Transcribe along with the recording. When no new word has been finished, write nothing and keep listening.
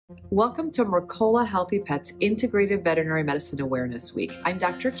Welcome to Mercola Healthy Pets Integrative Veterinary Medicine Awareness Week. I'm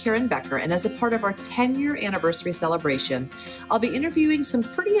Dr. Karen Becker, and as a part of our 10-year anniversary celebration, I'll be interviewing some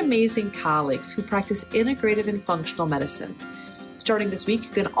pretty amazing colleagues who practice integrative and functional medicine. Starting this week, you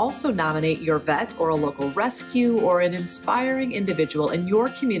can also nominate your vet or a local rescue or an inspiring individual in your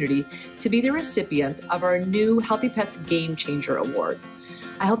community to be the recipient of our new Healthy Pets Game Changer Award.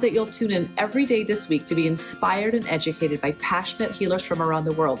 I hope that you'll tune in every day this week to be inspired and educated by passionate healers from around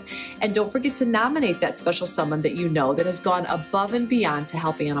the world. And don't forget to nominate that special someone that you know that has gone above and beyond to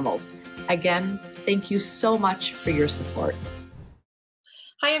help animals. Again, thank you so much for your support.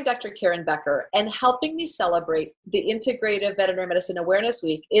 Hi, I'm Dr. Karen Becker, and helping me celebrate the Integrative Veterinary Medicine Awareness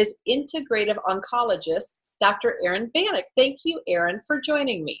Week is integrative oncologist, Dr. Erin Bannock. Thank you, Erin, for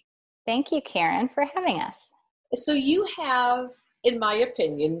joining me. Thank you, Karen, for having us. So you have, in my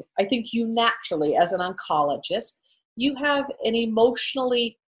opinion, I think you naturally, as an oncologist, you have an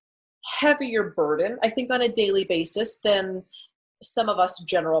emotionally heavier burden, I think, on a daily basis than some of us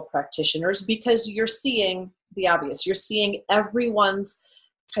general practitioners, because you're seeing the obvious. You're seeing everyone's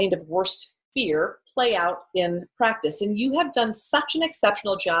kind of worst fear play out in practice. And you have done such an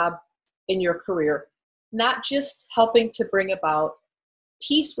exceptional job in your career, not just helping to bring about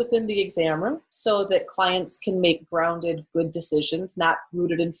peace within the exam room so that clients can make grounded, good decisions, not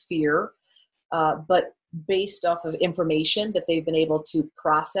rooted in fear, but based off of information that they've been able to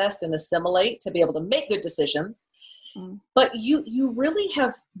process and assimilate to be able to make good decisions. But you really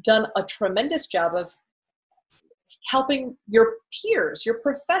have done a tremendous job of helping your peers, your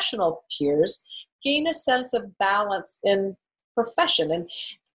professional peers, gain a sense of balance in profession. And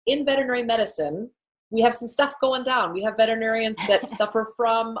in veterinary medicine, we have some stuff going down. We have veterinarians that suffer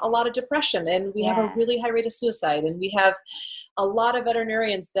from a lot of depression, and we have a really high rate of suicide, and we have a lot of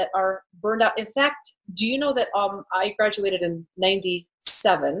veterinarians that are burned out. In fact, do you know that I graduated in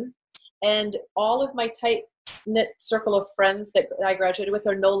 97, and all of my tight-knit circle of friends that I graduated with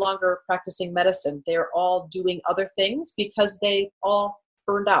are no longer practicing medicine. They're all doing other things because they all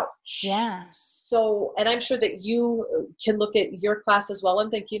burned out. Yeah. So, and I'm sure that you can look at your class as well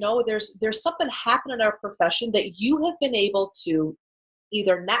and think, there's something happening in our profession that you have been able to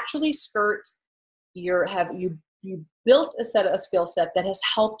either naturally skirt, you built a skill set that has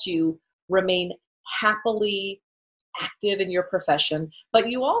helped you remain happily active in your profession, but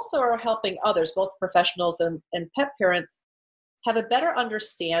you also are helping others, both professionals and pet parents, have a better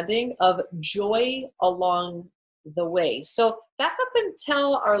understanding of joy along the way. So back up and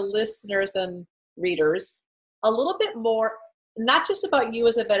tell our listeners and readers a little bit more, not just about you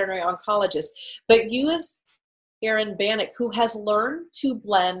as a veterinary oncologist, but you as Erin Bannock, who has learned to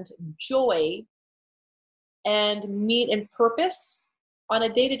blend joy and meaning and purpose on a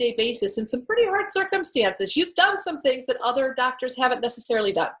day-to-day basis in some pretty hard circumstances. You've done some things that other doctors haven't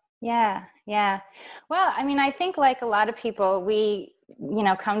necessarily done. Yeah. Well, I mean, I think like a lot of people, we,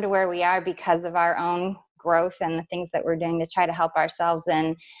 come to where we are because of our own growth and the things that we're doing to try to help ourselves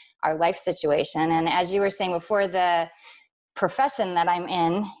in our life situation. And as you were saying before, the profession that I'm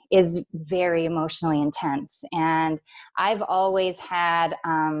in is very emotionally intense. And I've always had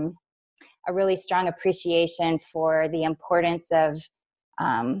a really strong appreciation for the importance of,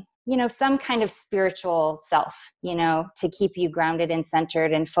 some kind of spiritual self, to keep you grounded and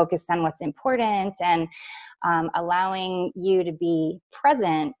centered and focused on what's important, and allowing you to be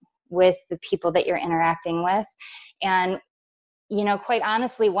present with the people that you're interacting with. And, quite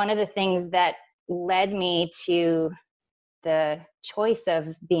honestly, one of the things that led me to the choice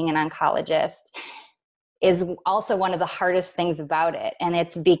of being an oncologist is also one of the hardest things about it. And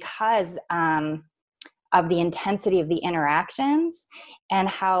it's because of the intensity of the interactions and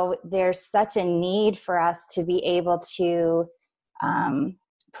how there's such a need for us to be able to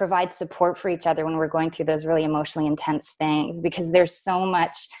provide support for each other when we're going through those really emotionally intense things, because there's so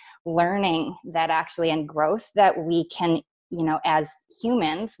much learning that actually, and growth that we can, as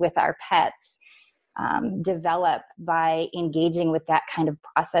humans with our pets, develop by engaging with that kind of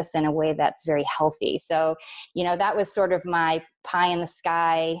process in a way that's very healthy. So, that was sort of my pie in the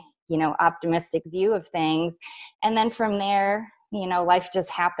sky, optimistic view of things. And then from there, life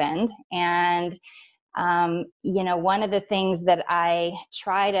just happened. And, one of the things that I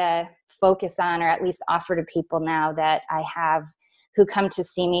try to focus on, or at least offer to people now that I have who come to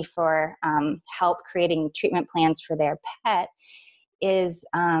see me for help creating treatment plans for their pet, is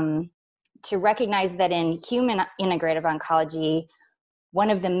to recognize that in human integrative oncology, one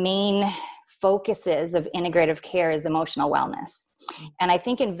of the main focuses of integrative care is emotional wellness. And I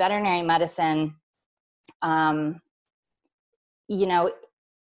think in veterinary medicine, that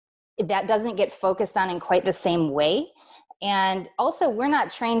doesn't get focused on in quite the same way And also, we're not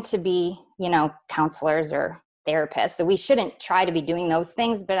trained to be, counselors or therapists. So we shouldn't try to be doing those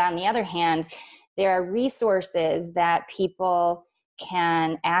things. But on the other hand, there are resources that people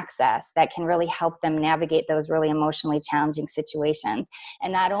can access that can really help them navigate those really emotionally challenging situations.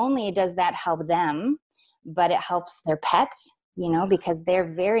 And not only does that help them, but it helps their pets, because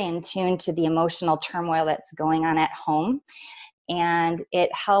they're very in tune to the emotional turmoil that's going on at home. And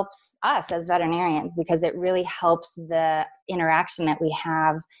it helps us as veterinarians because it really helps the interaction that we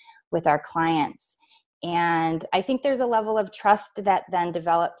have with our clients. And I think there's a level of trust that then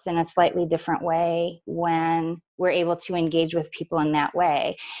develops in a slightly different way when we're able to engage with people in that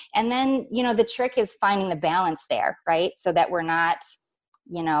way. And then, the trick is finding the balance there, right? So that we're not,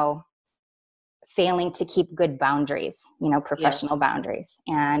 failing to keep good boundaries, professional boundaries,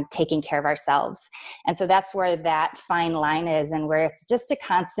 and taking care of ourselves. And so that's where that fine line is, and where it's just a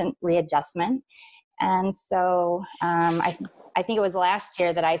constant readjustment. And so I think it was last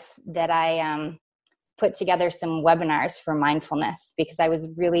year that I put together some webinars for mindfulness, because I was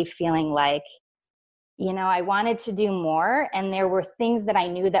really feeling like, I wanted to do more, and there were things that I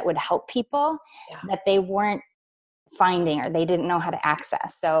knew that would help people that they weren't finding or they didn't know how to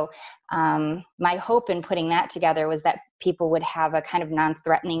access. So my hope in putting that together was that people would have a kind of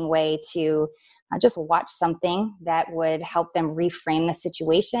non-threatening way to just watch something that would help them reframe the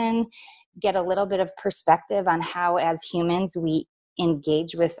situation, get a little bit of perspective on how as humans we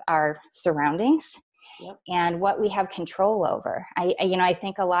engage with our surroundings and what we have control over. I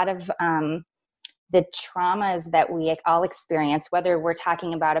think a lot of the traumas that we all experience, whether we're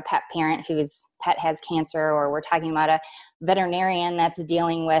talking about a pet parent whose pet has cancer, or we're talking about a veterinarian that's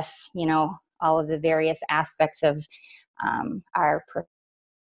dealing with, all of the various aspects of our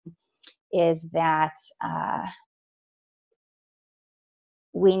is that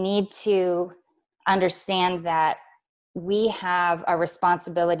we need to understand that we have a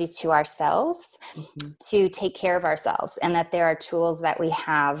responsibility to ourselves to take care of ourselves, and that there are tools that we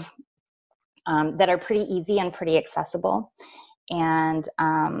have that are pretty easy and pretty accessible. And,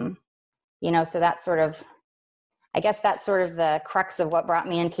 so that's that's sort of the crux of what brought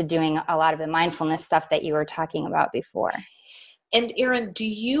me into doing a lot of the mindfulness stuff that you were talking about before. And Erin,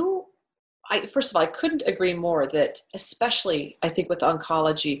 first of all, I couldn't agree more that, especially I think with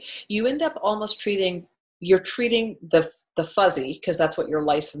oncology, you end up almost treating the fuzzy, because that's what you're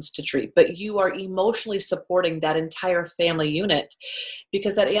licensed to treat, but you are emotionally supporting that entire family unit,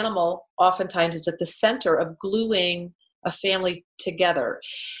 because that animal oftentimes is at the center of gluing a family together.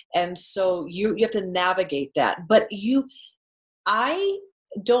 And so you have to navigate that. But I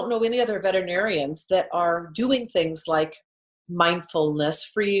don't know any other veterinarians that are doing things like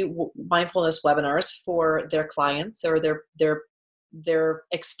free mindfulness webinars for their clients or their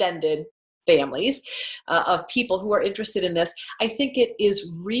extended families of people who are interested in this. I think it is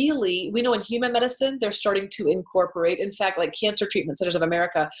really, we know in human medicine, they're starting to incorporate, in fact, like Cancer Treatment Centers of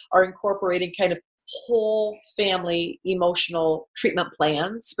America are incorporating kind of whole family emotional treatment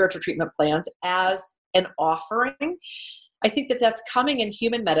plans, spiritual treatment plans as an offering. I think that that's coming in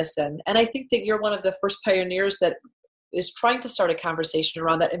human medicine. And I think that you're one of the first pioneers that is trying to start a conversation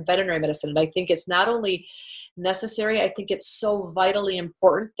around that in veterinary medicine. And I think it's not only necessary, I think it's so vitally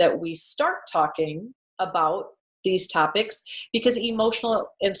important that we start talking about these topics, because emotional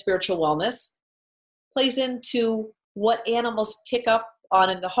and spiritual wellness plays into what animals pick up on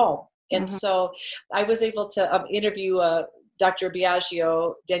in the home. And so I was able to interview Dr.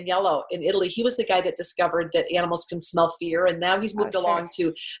 Biagio Daniello in Italy. He was the guy that discovered that animals can smell fear, and now he's moved along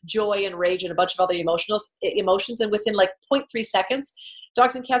to joy and rage and a bunch of other emotions. And within like 0.3 seconds,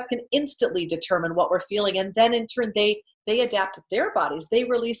 dogs and cats can instantly determine what we're feeling. And then in turn, they adapt their bodies. They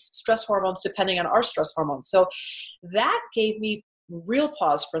release stress hormones depending on our stress hormones. So that gave me real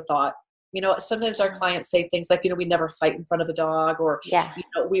pause for thought. Sometimes our clients say things like, we never fight in front of the dog, or,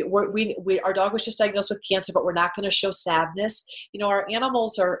 our dog was just diagnosed with cancer, but we're not going to show sadness. Our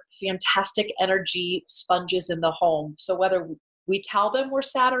animals are fantastic energy sponges in the home. So whether we tell them we're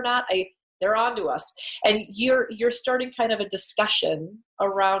sad or not, they're onto us. And you're starting kind of a discussion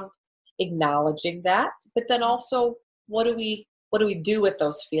around acknowledging that, but then also what do we do with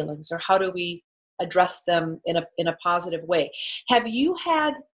those feelings, or how do we address them in a positive way? Have you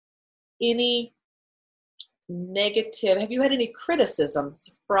had any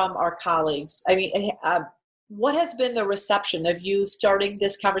criticisms from our colleagues? I mean, what has been the reception of you starting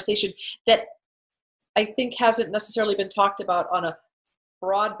this conversation that I think hasn't necessarily been talked about on a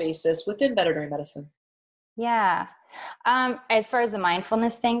broad basis within veterinary medicine? Yeah. As far as the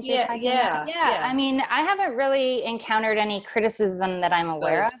mindfulness things you're Yeah, talking about, yeah, yeah. yeah. I mean, I haven't really encountered any criticism that I'm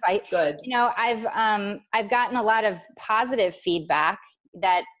aware Good, of. good. I've gotten a lot of positive feedback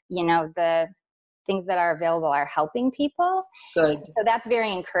that, the things that are available are helping people. Good. So that's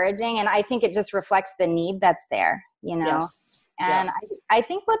very encouraging. And I think it just reflects the need that's there. Yes, And yes. I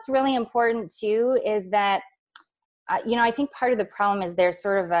think what's really important too is that, I think part of the problem is there's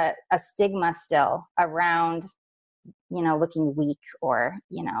sort of a stigma still around, looking weak or,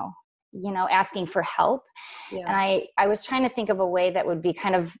 asking for help. Yeah. And I was trying to think of a way that would be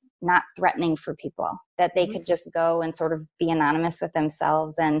kind of not threatening for people, that they could just go and sort of be anonymous with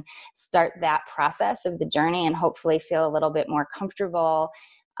themselves and start that process of the journey and hopefully feel a little bit more comfortable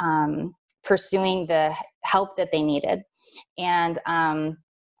pursuing the help that they needed. And,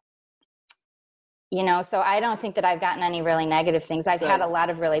 so I don't think that I've gotten any really negative things. I've had a lot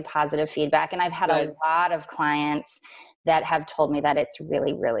of really positive feedback, and I've had a lot of clients that have told me that it's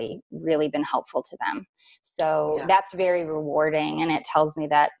really, really, really been helpful to them. So that's very rewarding. And it tells me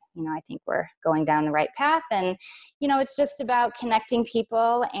that, I think we're going down the right path. And, it's just about connecting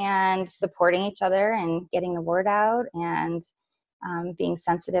people and supporting each other and getting the word out and being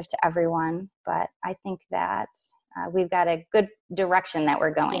sensitive to everyone. But I think that we've got a good direction that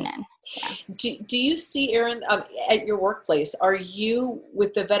we're going in. Yeah. Do you see, Erin, at your workplace, are you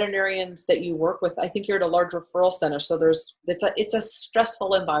with the veterinarians that you work with? I think you're at a large referral center, so it's a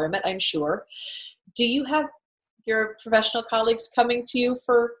stressful environment, I'm sure. Do you have your professional colleagues coming to you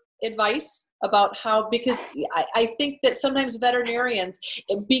for advice about how, because I think that sometimes veterinarians,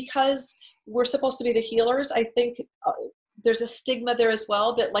 because we're supposed to be the healers, I think there's a stigma there as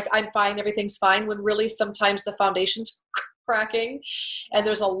well that like, I'm fine, everything's fine, when really sometimes the foundation's cracking and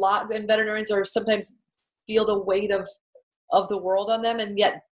there's a lot, and veterinarians are sometimes feel the weight of the world on them, and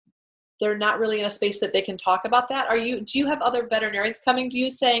yet they're not really in a space that they can talk about that. Do you have other veterinarians coming to you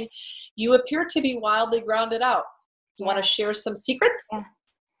saying, you appear to be wildly grounded out? You want to share some secrets? Yeah.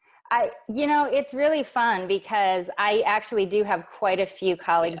 It's really fun because I actually do have quite a few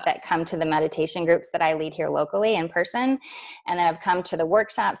colleagues that come to the meditation groups that I lead here locally in person, and that have come to the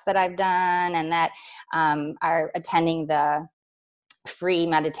workshops that I've done, and that are attending the free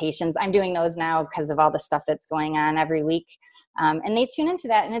meditations. I'm doing those now because of all the stuff that's going on every week. And they tune into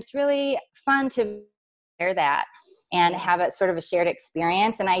that, and it's really fun to share that and have it sort of a shared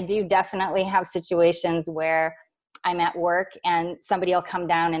experience. And I do definitely have situations where I'm at work and somebody will come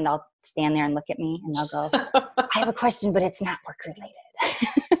down and they'll stand there and look at me and they'll go, I have a question, but it's not work related.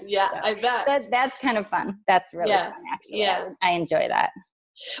 Yeah, so I bet. That's kind of fun. That's really fun, actually. Yeah. I enjoy that.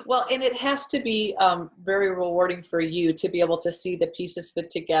 Well, and it has to be very rewarding for you to be able to see the pieces fit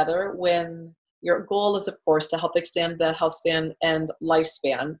together when your goal is, of course, to help extend the health span and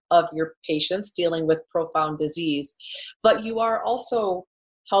lifespan of your patients dealing with profound disease. But you are also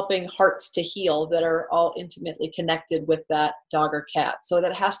helping hearts to heal that are all intimately connected with that dog or cat. So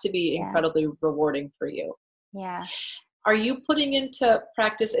that has to be incredibly rewarding for you. Yeah. Are you putting into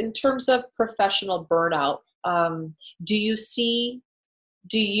practice in terms of professional burnout? Do you see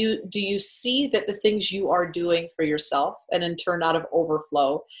that the things you are doing for yourself and in turn out of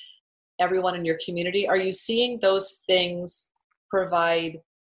overflow, everyone in your community, are you seeing those things provide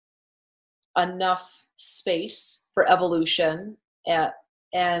enough space for evolution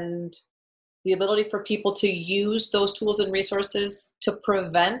and the ability for people to use those tools and resources to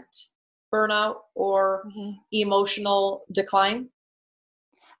prevent burnout or emotional decline?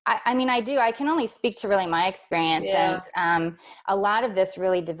 I mean, I do. I can only speak to really my experience. Yeah. And a lot of this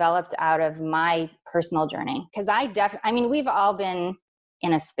really developed out of my personal journey. Because we've all been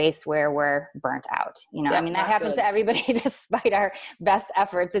in a space where we're burnt out. I mean, that happens to everybody despite our best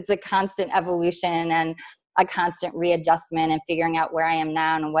efforts. It's a constant evolution and a constant readjustment and figuring out where I am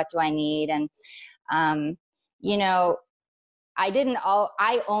now and what do I need. And,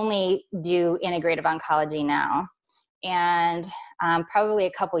 I only do integrative oncology now. And probably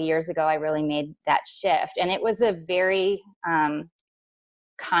a couple years ago, I really made that shift. And it was a very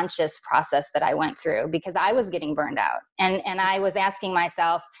conscious process that I went through because I was getting burned out. And I was asking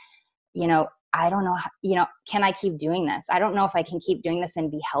myself, I don't know, can I keep doing this? I don't know if I can keep doing this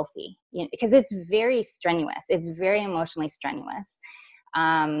and be healthy, because it's very strenuous. It's very emotionally strenuous.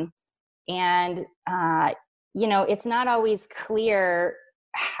 It's not always clear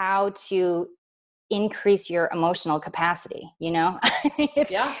how to increase your emotional capacity.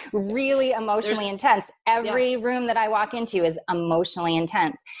 It's really emotionally intense. Every room that I walk into is emotionally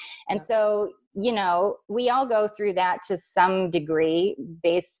intense. And so, we all go through that to some degree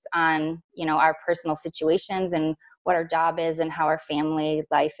based on, our personal situations and what our job is and how our family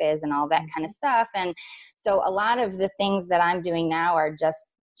life is and all that kind of stuff. And so a lot of the things that I'm doing now are just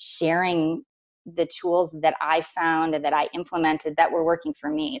sharing the tools that I found and that I implemented that were working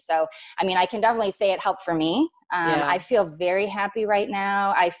for me. So, I mean, I can definitely say it helped for me. I feel very happy right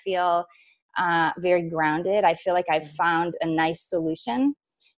now. I feel very grounded. I feel like I've found a nice solution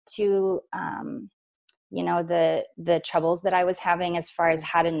to, the troubles that I was having as far as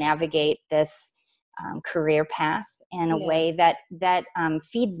how to navigate this career path in a way that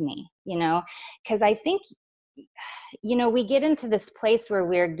feeds me, because I think, we get into this place where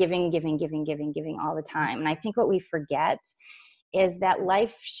we're giving all the time. And I think what we forget is that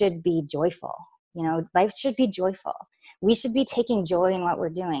life should be joyful. Life should be joyful. We should be taking joy in what we're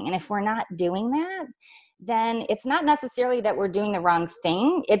doing. And if we're not doing that, then it's not necessarily that we're doing the wrong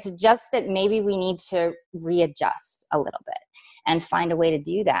thing. It's just that maybe we need to readjust a little bit and find a way to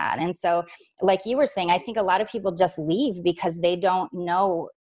do that. And so, like you were saying, I think a lot of people just leave because they don't know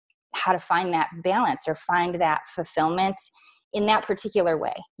how to find that balance or find that fulfillment in that particular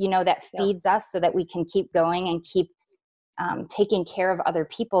way, that feeds us so that we can keep going and keep taking care of other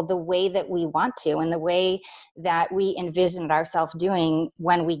people the way that we want to and the way that we envisioned ourselves doing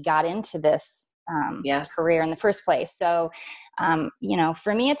when we got into this career in the first place. So,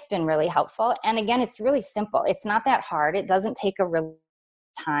 for me, it's been really helpful. And again, it's really simple. It's not that hard. It doesn't take a real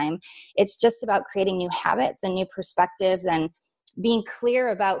time. It's just about creating new habits and new perspectives and being clear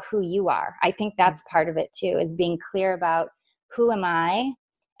about who you are. I think that's part of it too, is being clear about who am I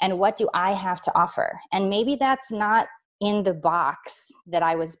and what do I have to offer? And maybe that's not in the box that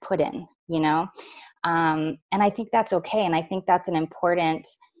I was put in, and I think that's okay. And I think that's an important,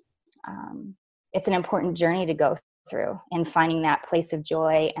 it's an important journey to go through in finding that place of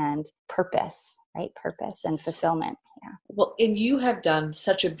joy and purpose, right? Purpose and fulfillment. Yeah. Well, and you have done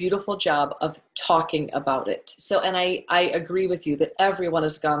such a beautiful job of talking about it. So, and I agree with you that everyone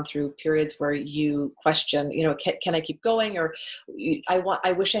has gone through periods where you question, can I keep going? Or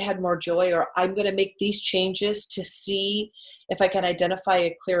I wish I had more joy, or I'm going to make these changes to see if I can identify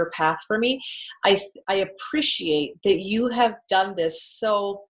a clearer path for me. I appreciate that you have done this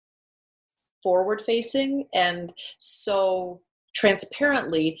so forward facing and so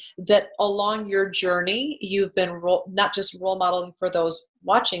transparently that along your journey, you've been not just role modeling for those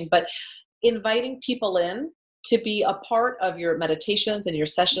watching, but inviting people in to be a part of your meditations and your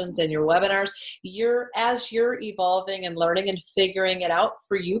sessions and your webinars. As you're evolving and learning and figuring it out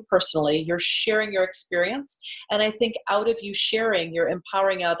for you personally, you're sharing your experience. And I think out of you sharing, you're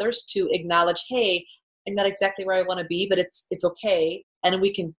empowering others to acknowledge, hey, I'm not exactly where I want to be, but it's okay. And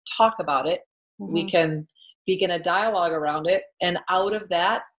we can talk about it. We can begin a dialogue around it. And out of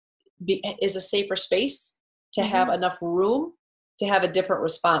that is a safer space to have enough room to have a different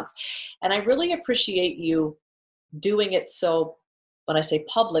response. And I really appreciate you doing it so, when I say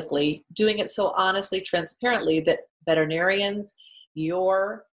publicly, doing it so honestly, transparently, that veterinarians,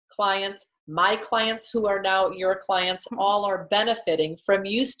 your clients, my clients who are now your clients, all are benefiting from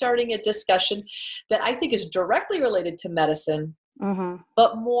you starting a discussion that I think is directly related to medicine,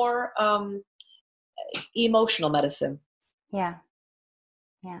 but more emotional medicine. Yeah.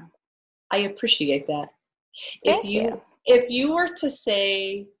 I appreciate that. Thank you. If you were to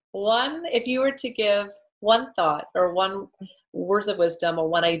say if you were to give one thought or one words of wisdom or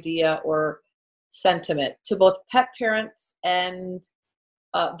one idea or sentiment to both pet parents and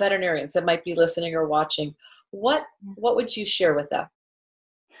veterinarians that might be listening or watching, what would you share with them?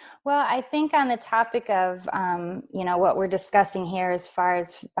 Well, I think on the topic of, what we're discussing here as far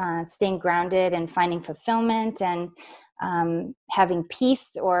as staying grounded and finding fulfillment and having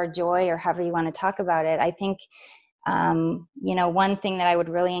peace or joy or however you want to talk about it, I think, one thing that I would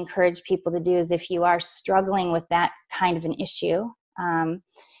really encourage people to do is if you are struggling with that kind of an issue,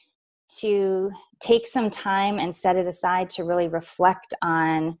 to take some time and set it aside to really reflect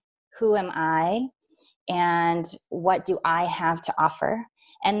on who am I and what do I have to offer?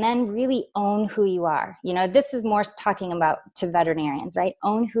 And then really own who you are. This is more talking about to veterinarians, right?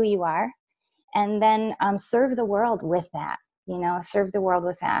 Own who you are and then serve the world with that, serve the world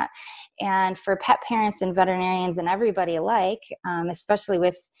with that. And for pet parents and veterinarians and everybody alike, especially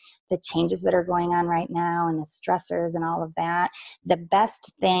with the changes that are going on right now and the stressors and all of that, the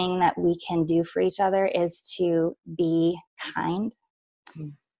best thing that we can do for each other is to be kind.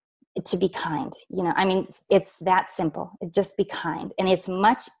 To be kind, it's that simple. Just be kind. And it's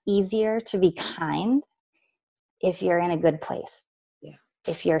much easier to be kind if you're in a good place. Yeah.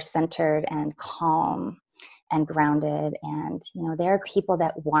 If you're centered and calm and grounded and, there are people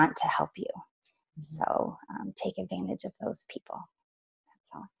that want to help you. So take advantage of those people. That's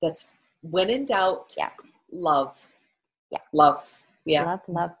all. That's when in doubt. Yeah. Love. Yeah. Love. Yeah. Love,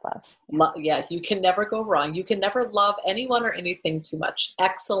 love, love. Yeah, you can never go wrong. You can never love anyone or anything too much.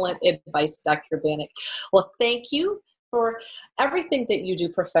 Excellent advice, Dr. Bannock. Well, thank you for everything that you do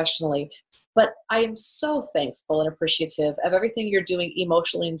professionally. But I am so thankful and appreciative of everything you're doing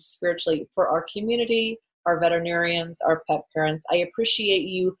emotionally and spiritually for our community, our veterinarians, our pet parents. I appreciate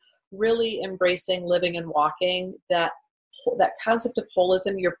you really embracing, living, and walking that concept of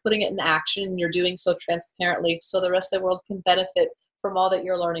holism. You're putting it in action, and you're doing so transparently so the rest of the world can benefit from all that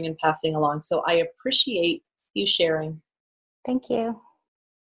you're learning and passing along. So I appreciate you sharing. Thank you.